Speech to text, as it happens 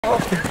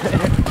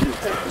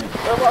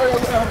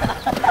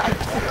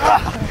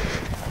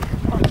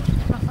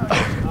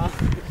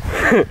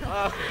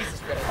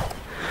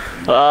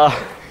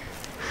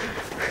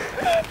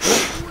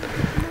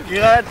¿Qué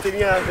ganas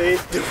tenías de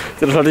esto?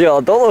 ¿Te los has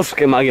llevado todos?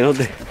 Qué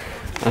maquinote.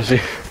 Así.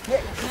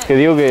 Que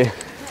digo que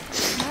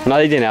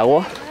nadie tiene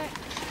agua.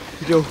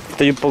 Yo.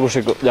 Estoy un poco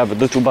seco. Ya, pero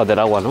tú chúpate el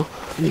agua, ¿no?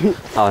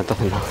 Ah,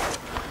 entonces no.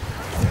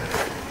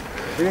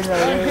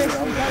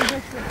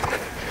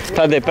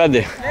 Espérate,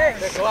 espérate.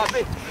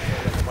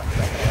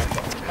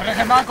 Corre,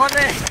 Germán,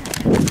 corre.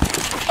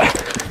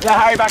 Yeah,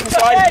 Harry, back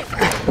inside.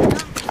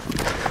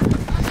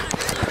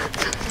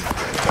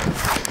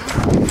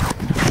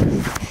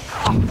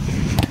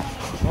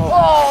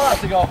 Oh,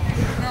 that's a goal.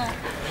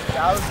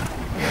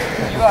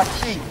 You are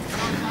cheap.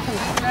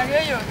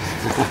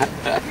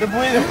 No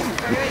puedo.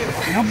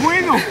 No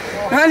puedo.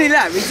 Only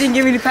that, we didn't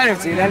give me the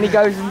penalty and then he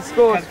goes and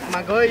scores. Me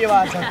acabo de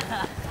llevar a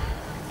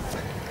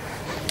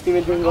y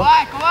me tengo.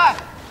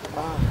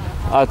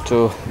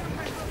 Hacho.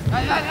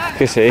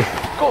 ¿Qué sé?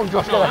 Go on,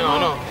 Josh, go on.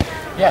 No.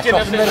 Yes,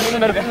 Josh, in the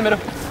middle.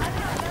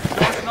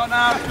 Not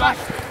now, Josh.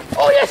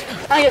 Oh, yes.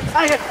 Hang it.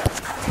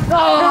 No.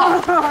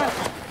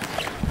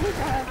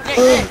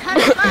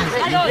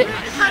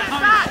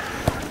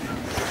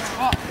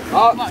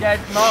 Oh, yeah,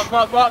 Mark.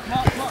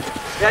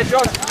 Yeah,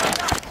 Josh.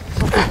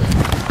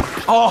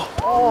 Oh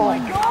my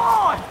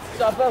God.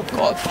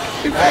 God.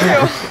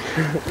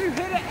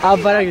 Ah,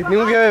 para que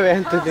tengo que beber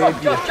antes de ir.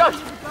 Josh.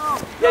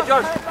 Yeah,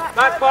 Josh.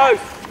 Back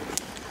post.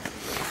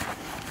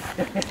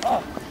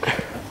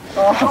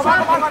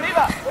 Come on,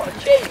 arriba.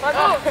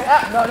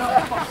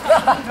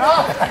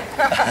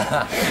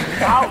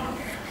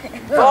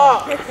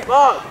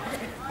 Mark.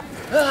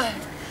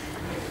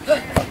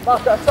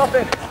 Mark, stop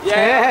it.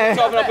 Yeah,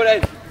 stop it, put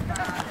it in.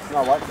 No,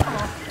 what?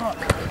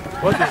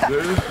 What is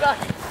this?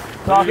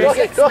 Rocky.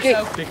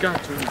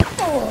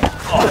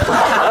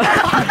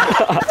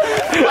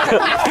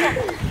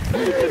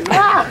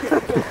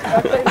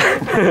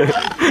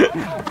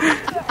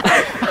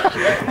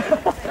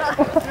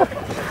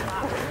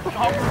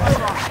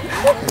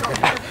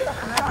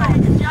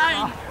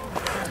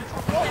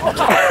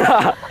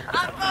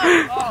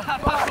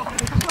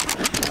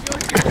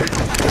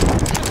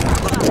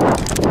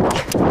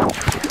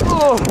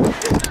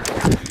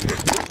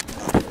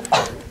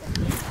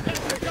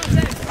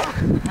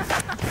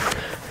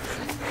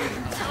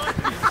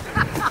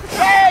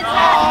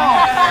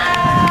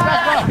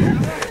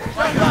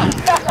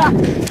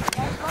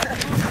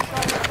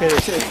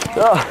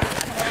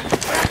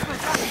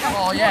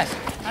 Oh yes.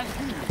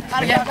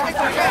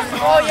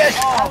 Oh yes.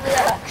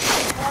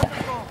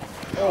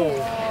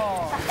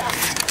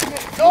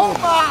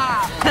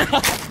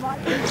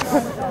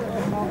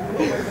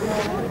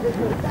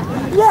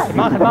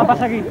 Germán,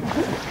 pasa aquí.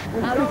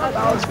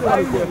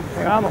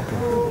 Vamos.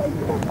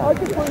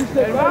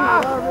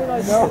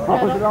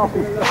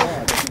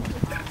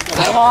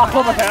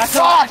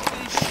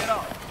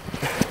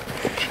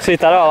 Sí,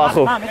 estará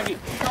abajo.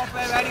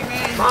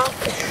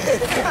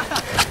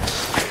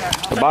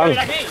 Van.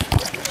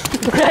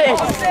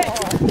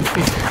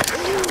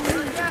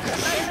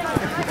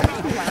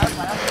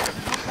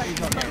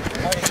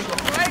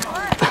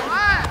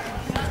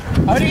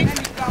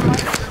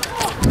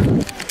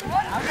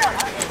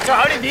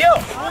 Howdy, tío.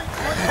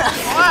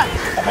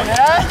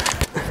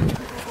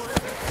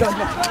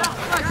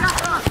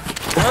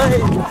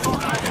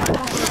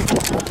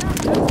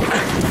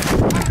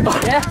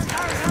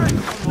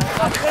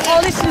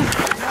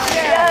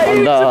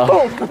 Anda.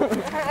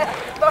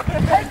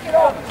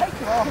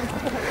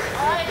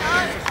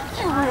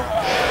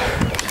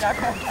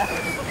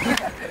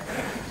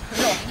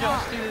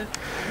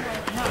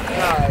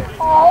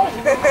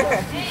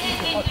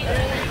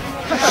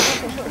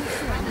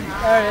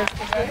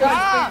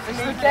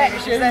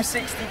 They're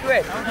 60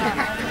 quid.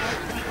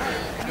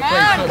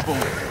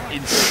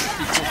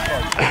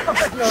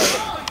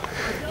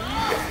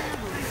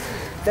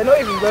 They're not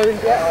even going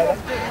yet either.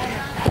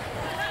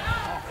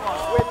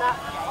 Win that.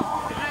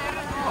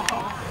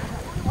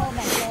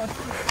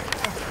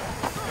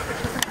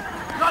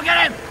 Go get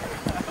him!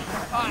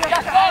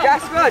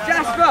 Jasper!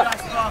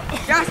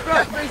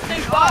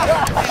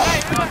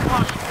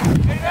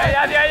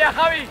 Yeah,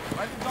 Javi!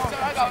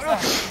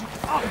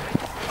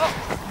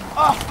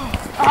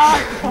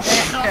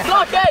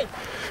 Bloque!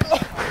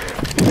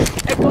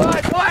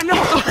 No!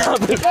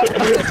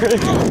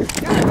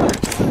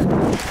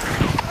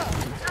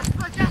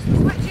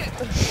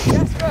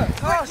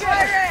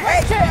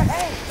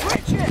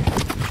 Switch it!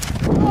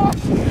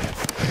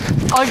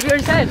 Oh, you're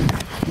his head!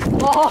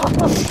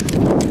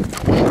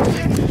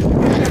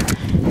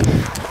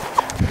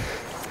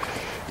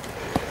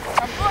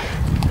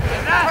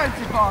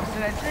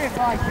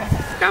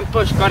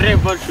 Campos corre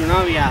por su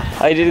novia.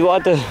 I did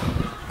water.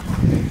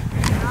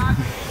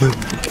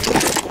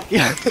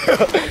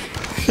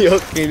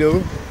 Dios, que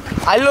no.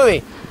 Hazlo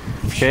de.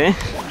 ¿Qué?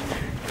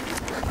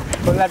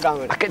 Con la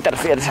cámara. ¿A qué te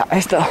refieres a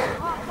esto?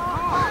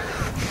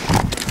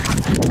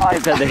 Ay,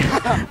 espérate.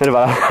 Ven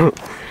para abajo.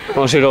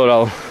 Vamos a ir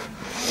luego.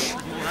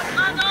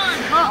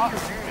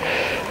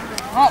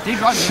 Mark, he's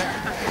driving it.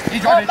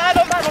 He's driving it.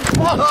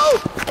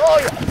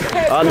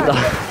 Anda.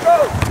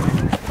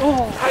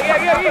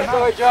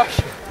 Sorry, Josh.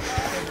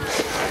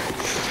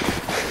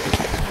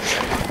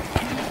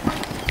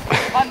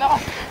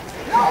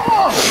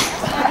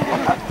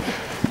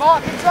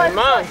 Mark, inside.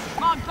 Mark,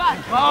 back.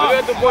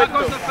 Mark, back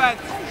onto the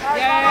fence.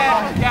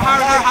 Yeah,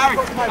 Harry.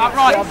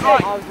 Right.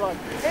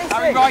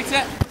 Harry, right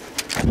it.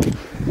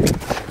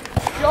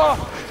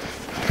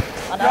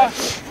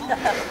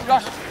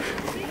 Josh.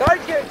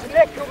 Don't get to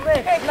Nick or me.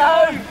 No.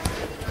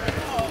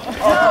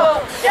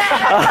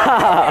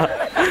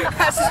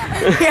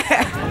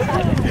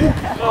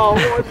 Oh,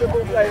 what a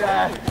football play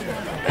there.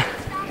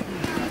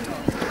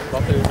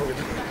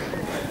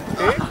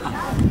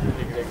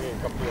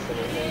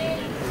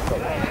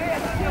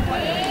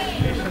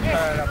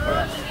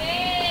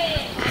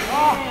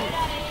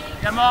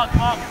 Yeah, Mark.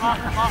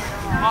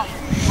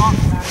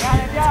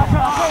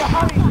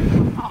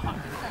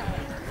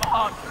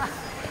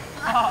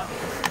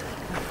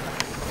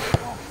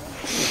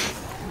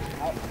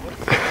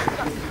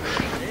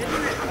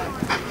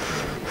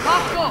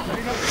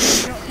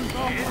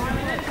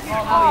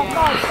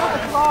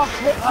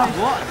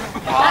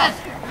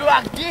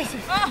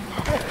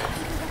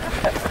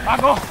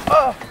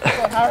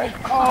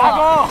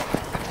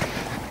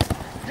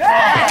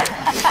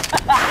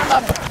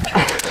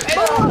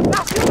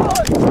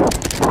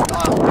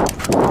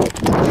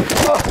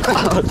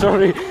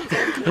 Sorry.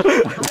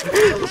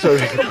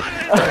 Sorry.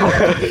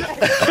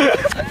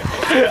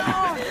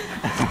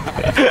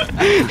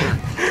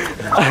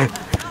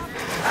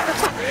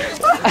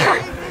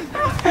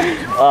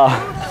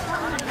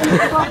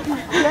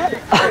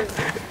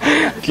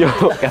 Tío,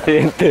 qué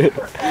accidente.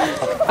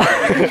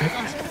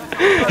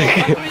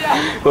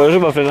 Por eso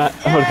me frenar,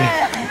 porque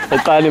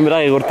estaba en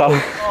embrague cortado.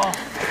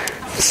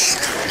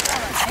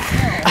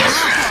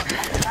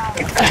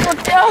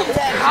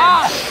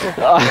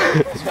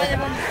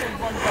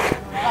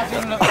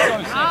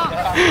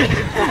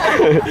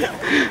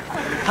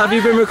 Have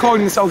you been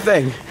recording this whole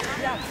thing?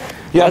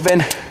 Yeah, I've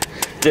been.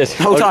 Yes.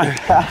 The whole time?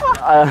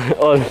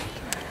 On.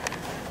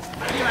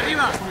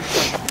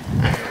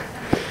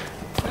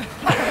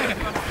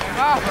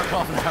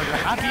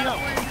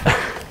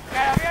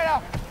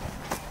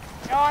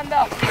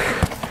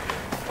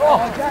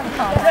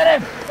 Get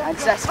him!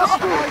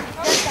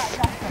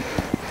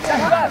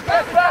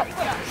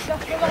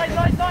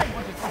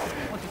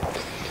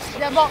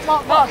 Yeah, Mark,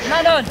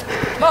 man on!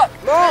 Mark!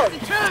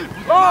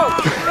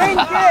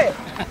 Drink it!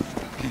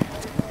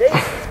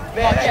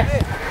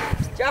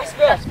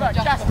 Jasper!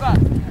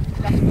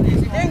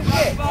 Drink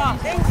it!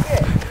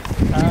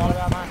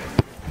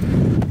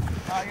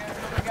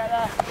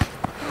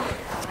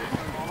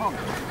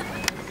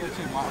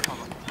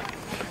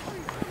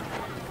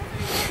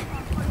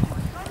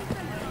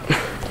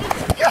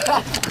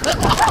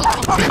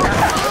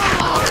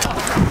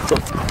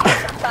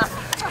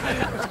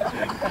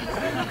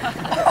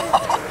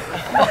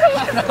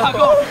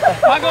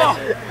 ¡Paco!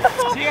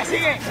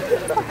 ¡Sigue!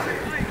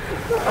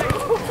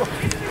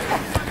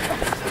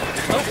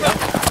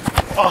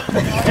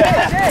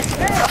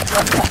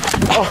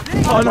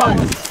 Oh no!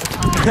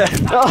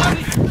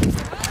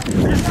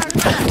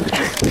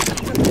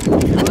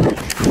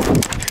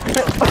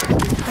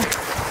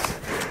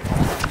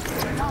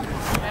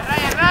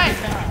 ¡Ray!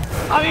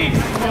 ¡Javi!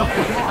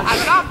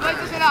 ¡Acá!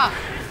 ¡Métesela!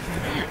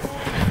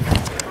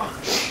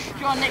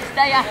 Your next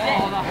day after.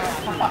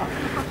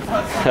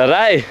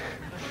 Ray.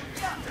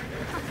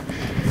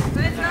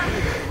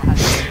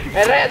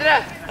 Ray,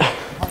 atrás.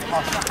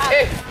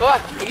 Go on.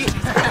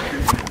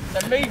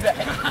 Then move it.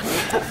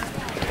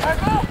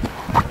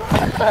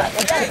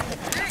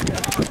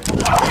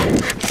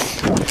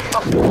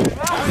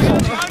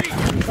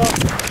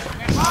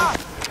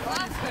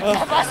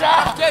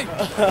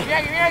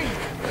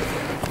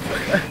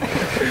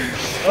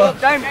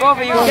 Don't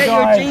bother, you'll get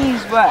your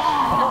jeans wet.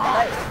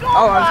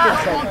 Oh, I was going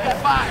to say.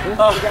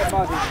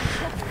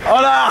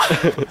 Hola.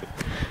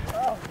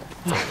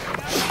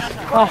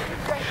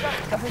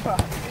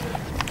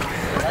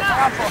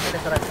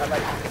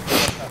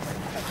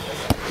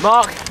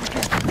 Mark.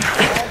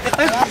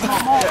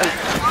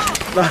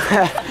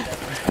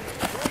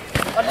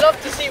 I'd love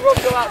to see Rob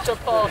go out to a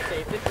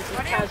party. This is his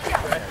casual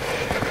dress.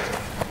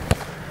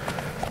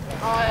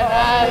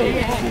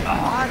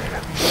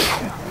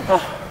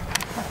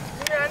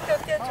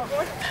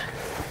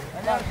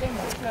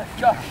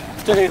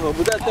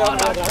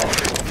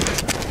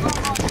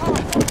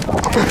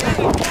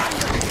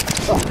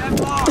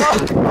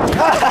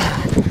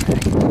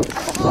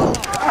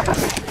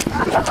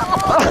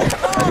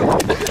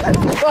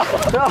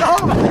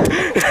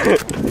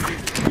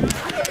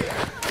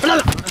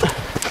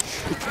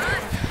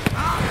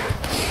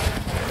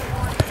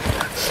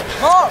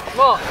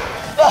 Mark!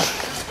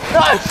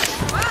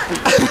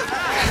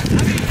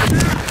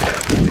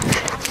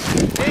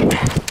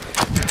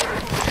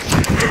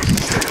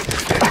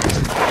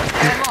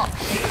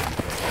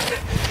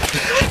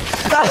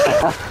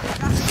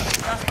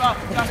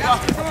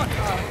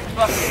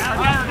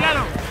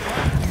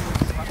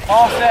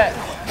 Pass it!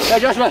 Yeah,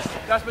 Jasper!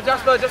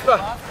 Jasper!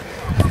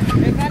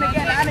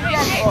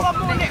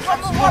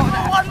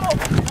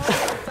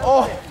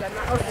 Oh,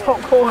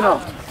 top corner.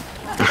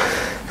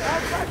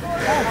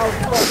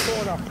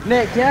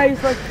 Nick, you know you're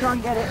supposed to try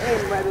and get it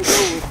in where the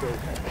goal would be.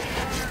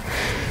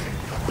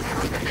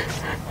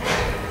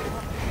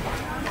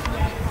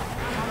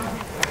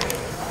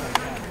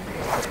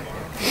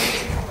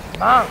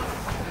 Man.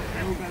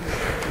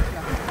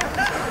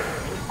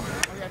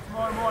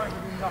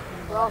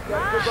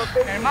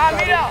 Hermano,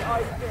 mira.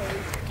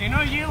 Que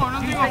no llego, no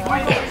tengo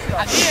fuerza.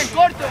 Aquí en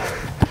corto.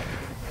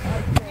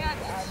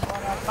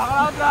 Paga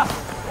la otra.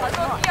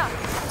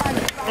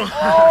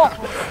 Oh.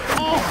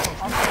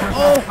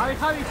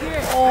 Javi, sigue.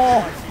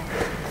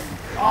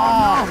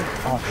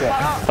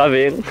 Está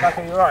bien.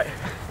 Backer, you're right.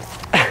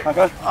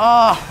 Backer.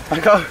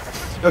 Backer.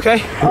 You okay?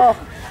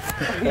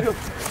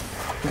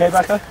 Okay,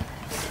 Backer.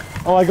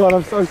 Oh my God,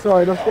 I'm so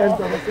sorry. Lo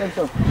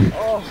siento.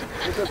 Oh,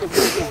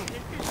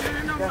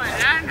 No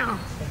verano.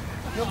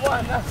 No puedo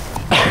andar.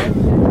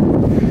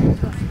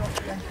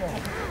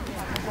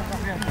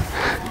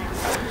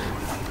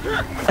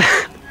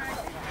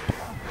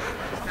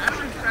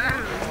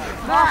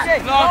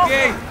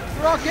 Rocky,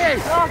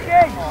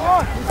 come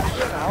on.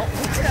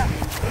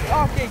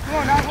 Rocky, come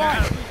on, that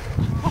one.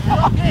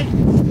 Rocky.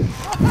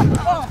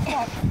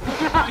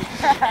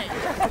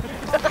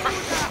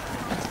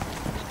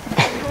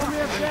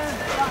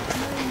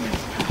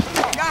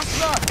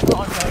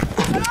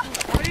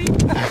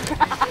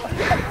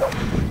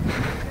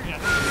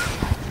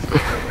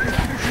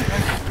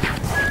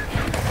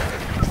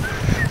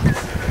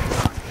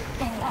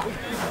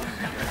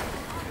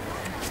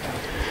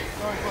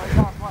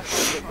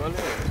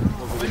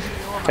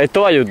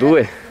 Esto va a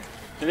YouTube.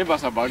 ¿Qué le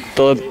pasa a Paco?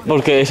 Todo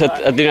porque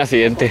tiene un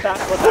accidente.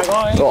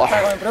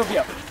 Cortagón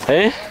propio.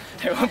 ¿Eh?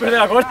 Te voy a perder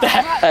la corta.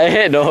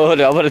 No,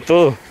 le va a poner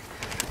todo.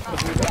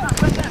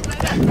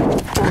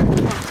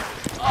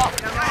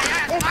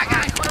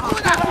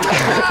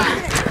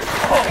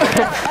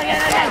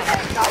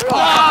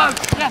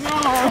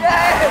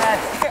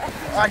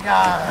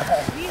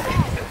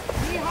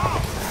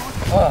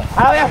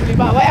 Ahora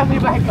voy a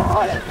flipar,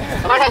 cojones.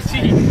 Ahora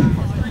sí.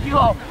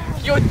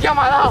 Yo ya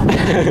me ha dado.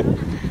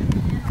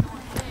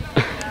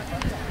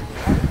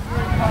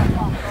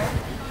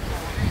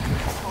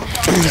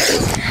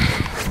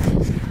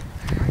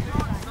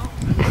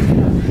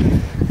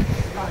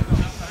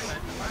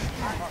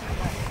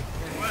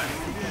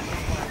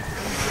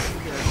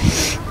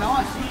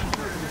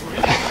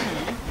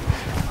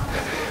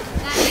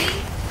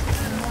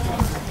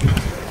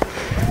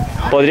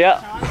 Podría.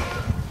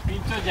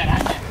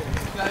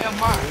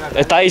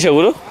 ¿Está ahí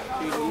seguro?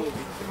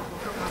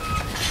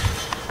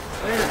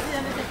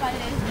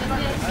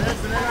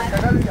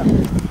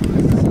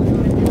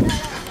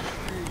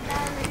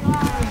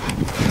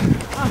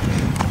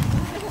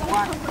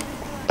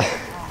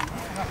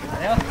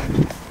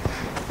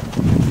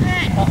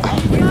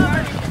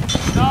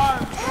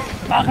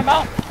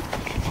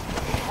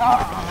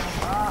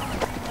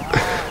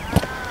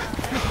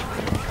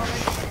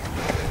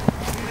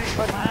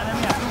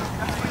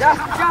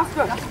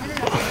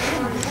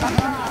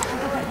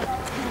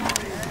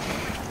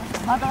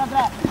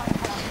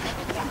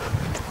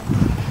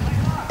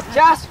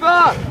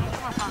 Jasper!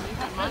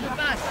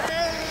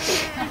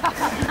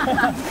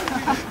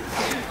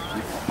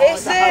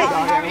 Easy!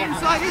 Harry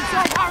inside.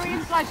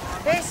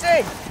 Easy!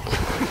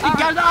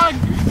 Go long.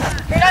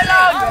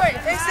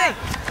 Easy!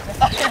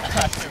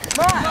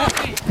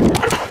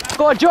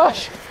 Go on,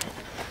 Josh!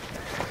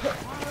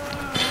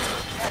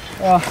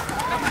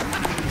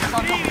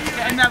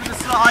 Get in there with the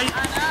slide.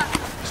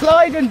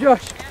 Slide in,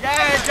 Josh!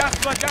 Yeah,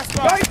 Jasper. Go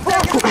for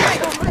it!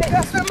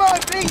 Jasper,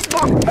 mine, please,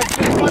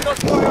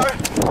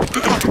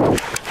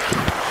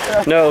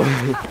 No.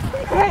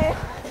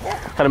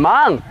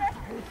 Germán.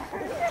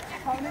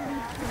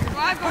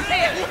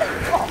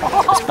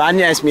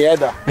 España es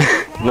mierda.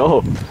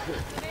 No.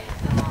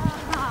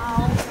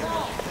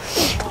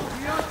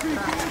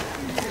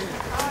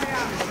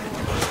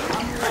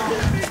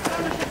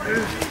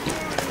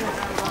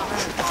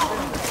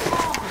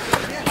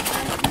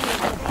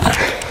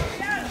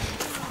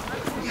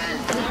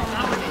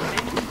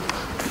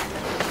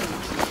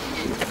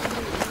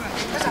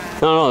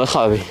 No,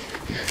 deja de.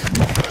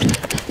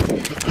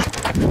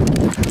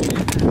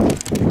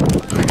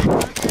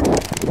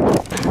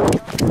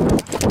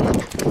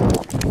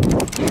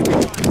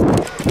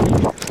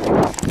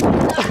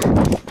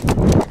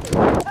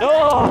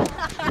 ¡No!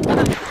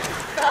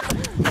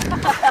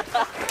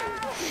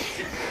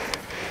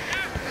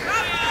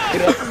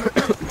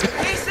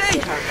 Easy!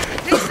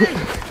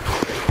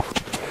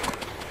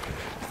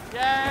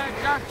 Yeah,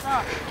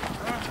 Jasper.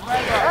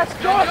 That's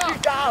Josh, you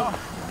down!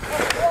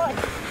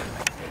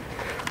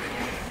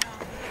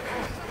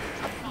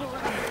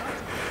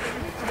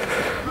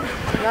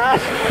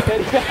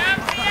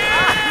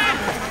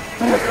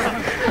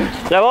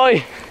 Ya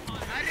voy.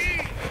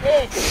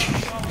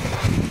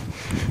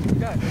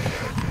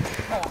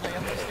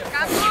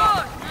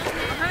 ¡Campos!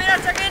 ¡Déjame la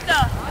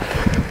chaqueta!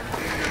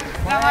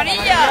 ¡La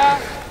amarilla!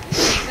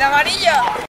 ¡La amarilla!